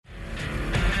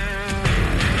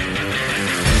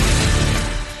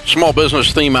Small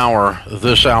Business Theme Hour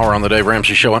this hour on the Dave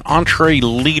Ramsey Show, an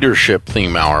EntreLeadership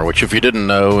Theme Hour, which, if you didn't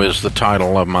know, is the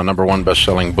title of my number one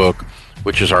best-selling book,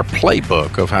 which is our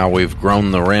playbook of how we've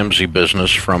grown the Ramsey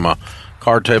business from a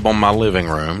card table in my living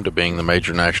room to being the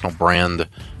major national brand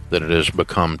that it has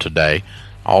become today.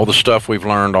 All the stuff we've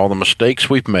learned, all the mistakes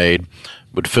we've made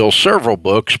would fill several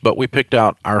books, but we picked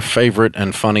out our favorite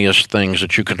and funniest things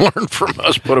that you can learn from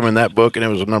us, put them in that book, and it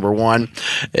was number one.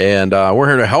 And we're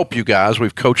here to help you guys.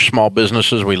 We've coached small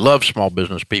businesses. We love small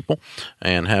business people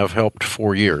and have helped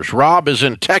for years. Rob is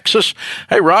in Texas.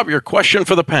 Hey, Rob, your question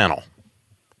for the panel.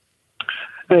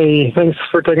 Hey, thanks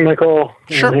for taking my call.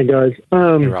 Sure. Hey, guys.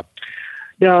 Hey, Rob.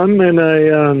 Yeah, I'm in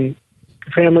a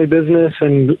family business,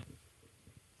 and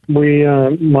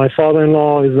my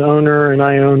father-in-law is the owner, and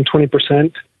I own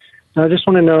 20%. I just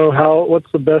want to know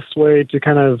what's the best way to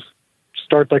kind of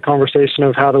start that conversation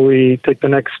of how do we take the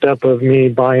next step of me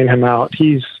buying him out.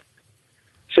 He's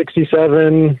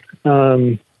 67.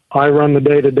 I run the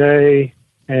day-to-day,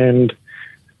 and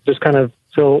just kind of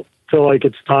feel like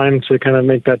it's time to kind of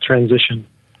make that transition.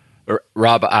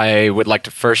 Rob, I would like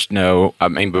to first know,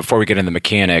 before we get into the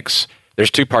mechanics, there's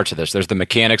two parts of this. There's the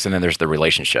mechanics and then there's the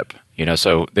relationship.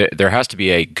 So there has to be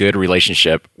a good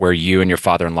relationship where you and your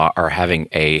father-in-law are having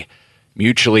a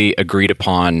mutually agreed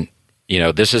upon,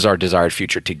 this is our desired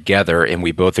future together, and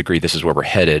we both agree this is where we're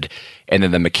headed. And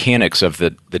then the mechanics of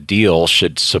the deal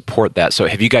should support that. So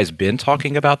have you guys been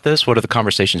talking about this? What have the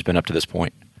conversations been up to this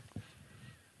point?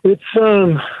 It's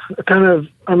even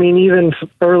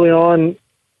early on,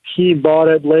 he bought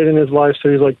it late in his life, so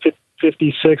he was like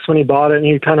 56 when he bought it, and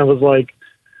he kind of was like,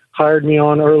 hired me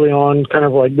on early on, kind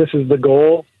of like, this is the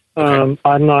goal. Okay.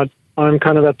 I'm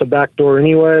kind of at the back door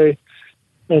anyway.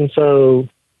 And so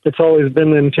it's always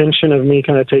been the intention of me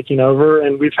kind of taking over,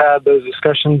 and we've had those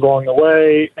discussions along the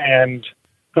way. And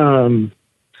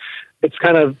we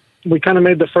kind of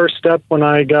made the first step when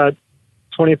I got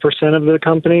 20% of the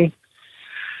company.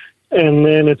 And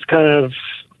then it's kind of,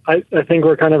 I think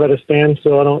we're kind of at a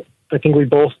standstill. I think we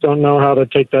both don't know how to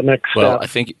take that next step. Well, I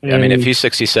think, if he's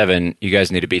 67, you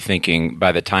guys need to be thinking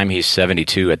by the time he's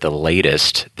 72 at the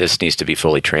latest, this needs to be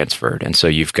fully transferred. And so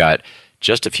you've got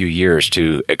just a few years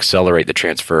to accelerate the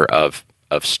transfer of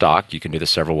stock. You can do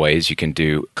this several ways. You can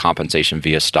do compensation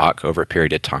via stock over a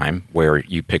period of time where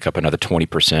you pick up another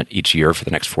 20% each year for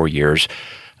the next 4 years.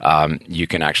 You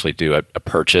can actually do a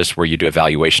purchase where you do a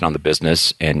valuation on the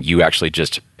business and you actually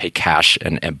just pay cash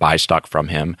and buy stock from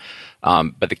him.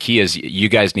 But the key is you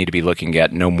guys need to be looking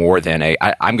at no more than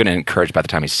I'm going to encourage by the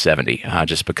time he's 70,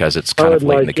 just because it's kind of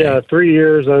late in the game. Yeah, 3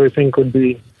 years I would think would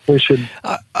be, we should.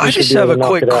 I just have a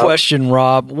quick question,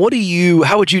 Rob.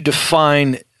 How would you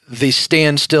define the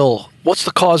standstill? What's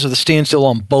the cause of the standstill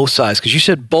on both sides? Because you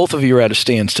said both of you are at a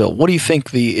standstill. What do you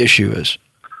think the issue is?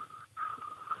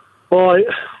 Well,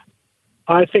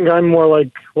 I think I'm more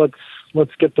like,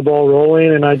 let's get the ball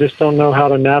rolling, and I just don't know how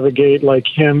to navigate like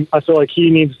him. I feel like he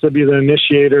needs to be the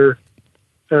initiator,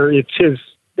 or it's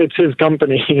his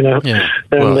company, Yeah.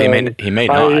 And, well, he may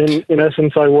not. In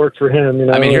essence, I work for him.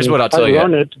 Here's what I'll tell you. I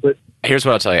run it, but here's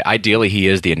what I'll tell you. Ideally, he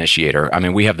is the initiator.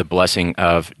 We have the blessing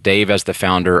of Dave as the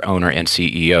founder, owner, and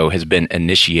CEO has been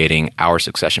initiating our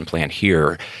succession plan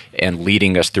here and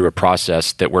leading us through a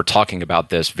process that we're talking about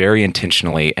this very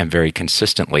intentionally and very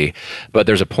consistently. But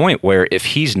there's a point where if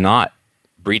he's not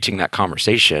breaching that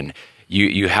conversation,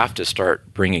 you have to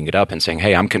start bringing it up and saying,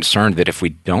 hey, I'm concerned that if we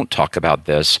don't talk about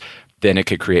this, then it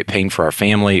could create pain for our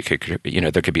family. It could,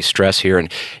 there could be stress here.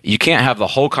 And you can't have the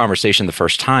whole conversation the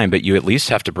first time, but you at least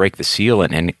have to break the seal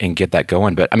and get that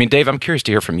going. But Dave, I'm curious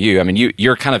to hear from you.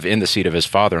 You're kind of in the seat of his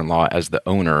father-in-law as the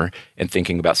owner and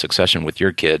thinking about succession with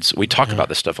your kids. We talk about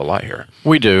this stuff a lot here.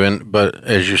 We do. But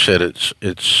as you said,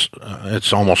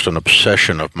 it's almost an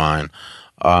obsession of mine.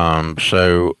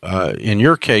 So in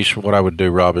your case, what I would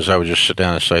do, Rob, is I would just sit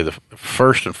down and say,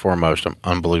 first and foremost, I'm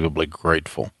unbelievably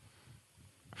grateful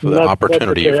for the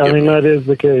opportunity you've given me. That is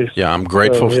the case. Yeah, I'm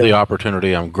grateful for the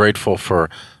opportunity. I'm grateful for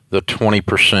the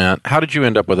 20%. How did you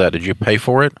end up with that? Did you pay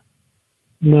for it?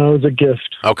 No, it was a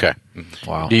gift. Okay.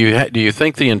 Wow. Do you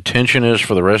think the intention is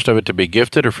for the rest of it to be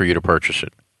gifted or for you to purchase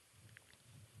it?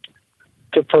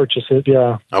 To purchase it,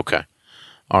 yeah. Okay.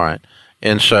 All right.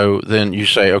 And so then you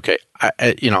say, okay,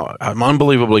 I'm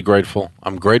unbelievably grateful.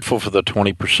 I'm grateful for the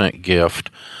 20% gift.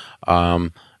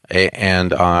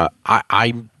 And I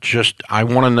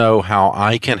want to know how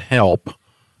I can help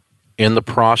in the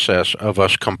process of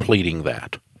us completing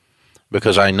that.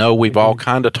 Because I know we've all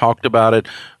kind of talked about it,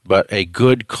 but a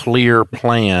good, clear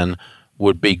plan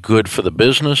would be good for the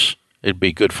business. It'd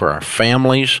be good for our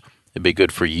families. It'd be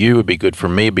good for you. It'd be good for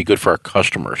me. It'd be good for our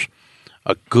customers.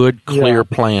 a good, clear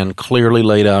plan, clearly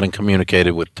laid out and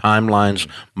communicated with timelines,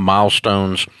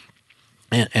 milestones,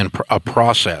 and a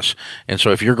process. And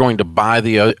so if you're going to buy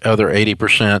the other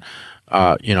 80%,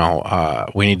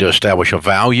 we need to establish a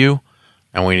value,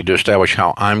 and we need to establish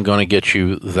how I'm going to get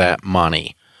you that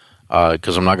money.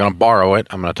 Because I'm not going to borrow it.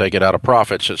 I'm going to take it out of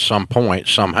profits at some point,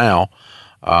 somehow.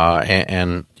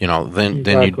 Then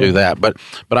you do that. But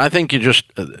I think you just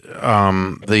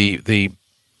the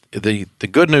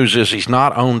good news is he's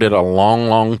not owned it a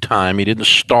long time. He didn't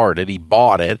start it. He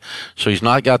bought it. So he's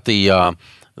not got the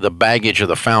baggage of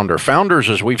the founder. Founders,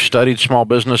 as we've studied small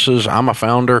businesses, I'm a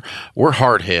founder, we're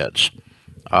hard heads.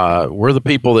 We're the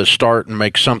people that start and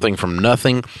make something from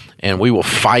nothing, and we will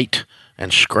fight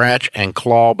and scratch and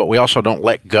claw, but we also don't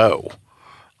let go.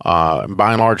 By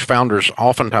and large, founders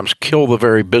oftentimes kill the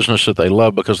very business that they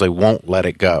love because they won't let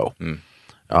it go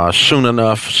soon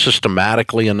enough,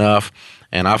 systematically enough.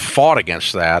 And I've fought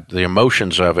against that, the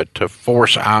emotions of it, to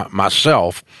force out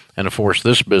myself and to force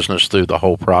this business through the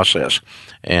whole process.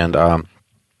 And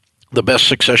the best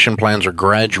succession plans are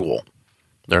gradual.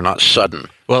 They're not sudden.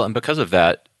 Well, and because of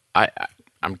that,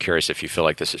 I'm curious if you feel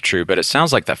like this is true, but it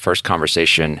sounds like that first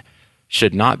conversation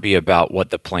should not be about what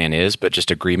the plan is, but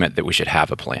just agreement that we should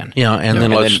have a plan. Yeah, and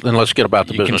then let's get about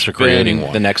the business of creating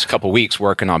one. The next couple of weeks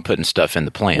working on putting stuff in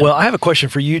the plan. Well, I have a question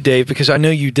for you, Dave, because I know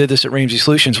you did this at Ramsey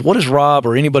Solutions. What does Rob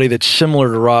or anybody that's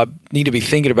similar to Rob need to be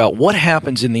thinking about? What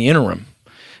happens in the interim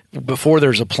before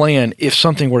there's a plan if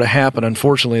something were to happen?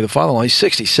 Unfortunately, the father-in-law, he's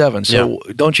 67, so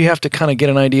don't you have to kind of get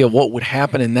an idea of what would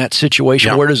happen in that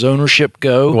situation? Yeah. Where does ownership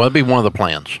go? Well, that'd be one of the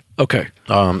plans. Okay.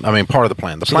 Part of the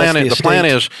plan. The plan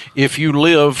is if you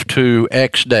live to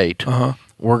X date,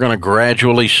 we're going to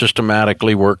gradually,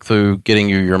 systematically work through getting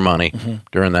you your money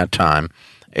during that time,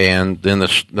 and then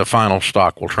the final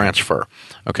stock will transfer.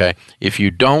 Okay. If you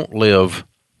don't live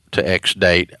to X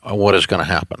date, what is going to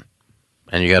happen?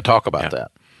 And you got to talk about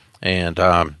that. And,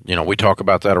 we talk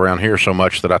about that around here so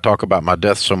much that I talk about my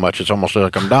death so much, it's almost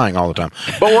like I'm dying all the time.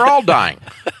 But we're all dying.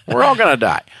 We're all going to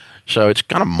die. So it's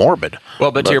kind of morbid.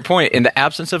 Well, but to your point, in the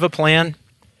absence of a plan,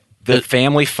 the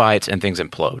family fights and things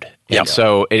implode. Yeah.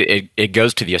 So it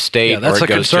goes to the estate. Yeah, that's or it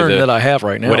a goes concern to that I have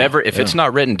right now. Whatever, if it's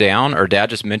not written down, or Dad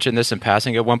just mentioned this in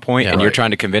passing at one point, and you're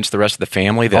trying to convince the rest of the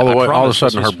family that all of a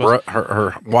sudden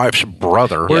her wife's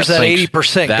brother, where's that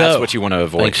 80% go? That's what you want to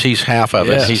avoid. Thinks he's half of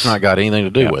it. He's not got anything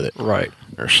to do with it. Right.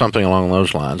 Or something along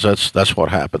those lines. That's what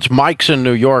happens. Mike's in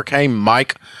New York. Hey,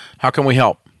 Mike, how can we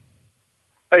help?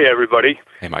 Hey, everybody.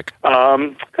 Hey, Mike.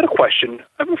 Got a question.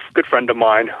 I have a good friend of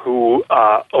mine who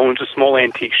owns a small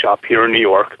antique shop here in New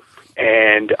York,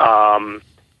 and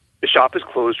the shop is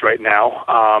closed right now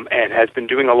and has been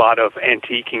doing a lot of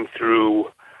antiquing through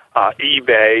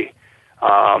eBay.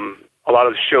 A lot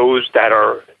of the shows that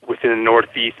are within the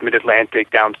Northeast,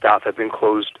 Mid-Atlantic, down south have been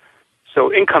closed.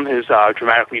 So income has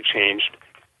dramatically changed.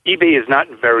 eBay is not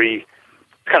very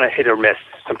kind of hit or miss.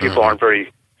 Some people aren't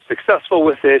very successful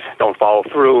with it, don't follow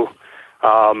through.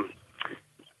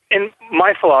 In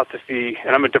my philosophy,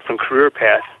 and I'm a different career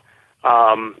path,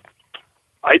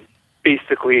 I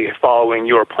basically, following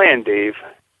your plan, Dave,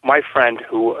 my friend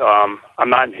who I'm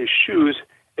not in his shoes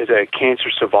is a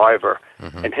cancer survivor,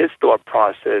 and his thought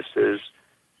process is,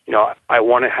 I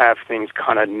want to have things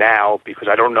kind of now because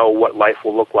I don't know what life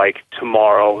will look like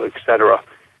tomorrow, etc.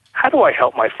 How do I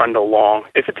help my friend along,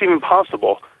 if it's even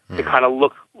possible, to kind of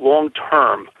look long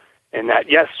term? And that,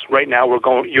 yes, right now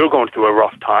you're going through a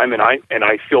rough time, and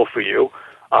I feel for you.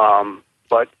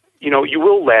 But you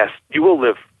will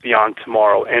live beyond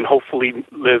tomorrow, and hopefully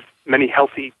live many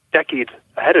healthy decades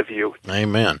ahead of you.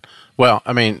 Amen. Well,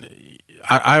 I mean,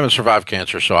 I haven't survived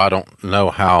cancer, so I don't know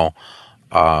how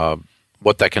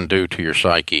what that can do to your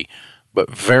psyche. But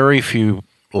very few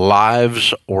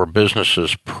lives or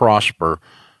businesses prosper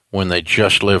when they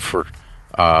just live for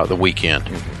the weekend,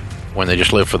 when they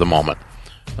just live for the moment.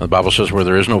 The Bible says where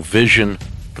there is no vision,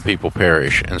 the people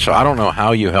perish. And so I don't know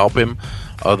how you help him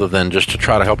other than just to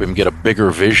try to help him get a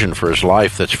bigger vision for his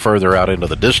life that's further out into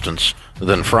the distance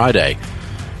than Friday.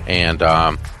 And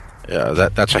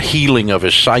that's a healing of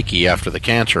his psyche after the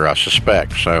cancer, I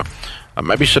suspect. So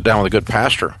maybe sit down with a good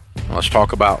pastor and let's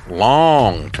talk about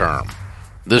long term.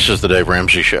 This is the Dave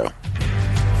Ramsey Show.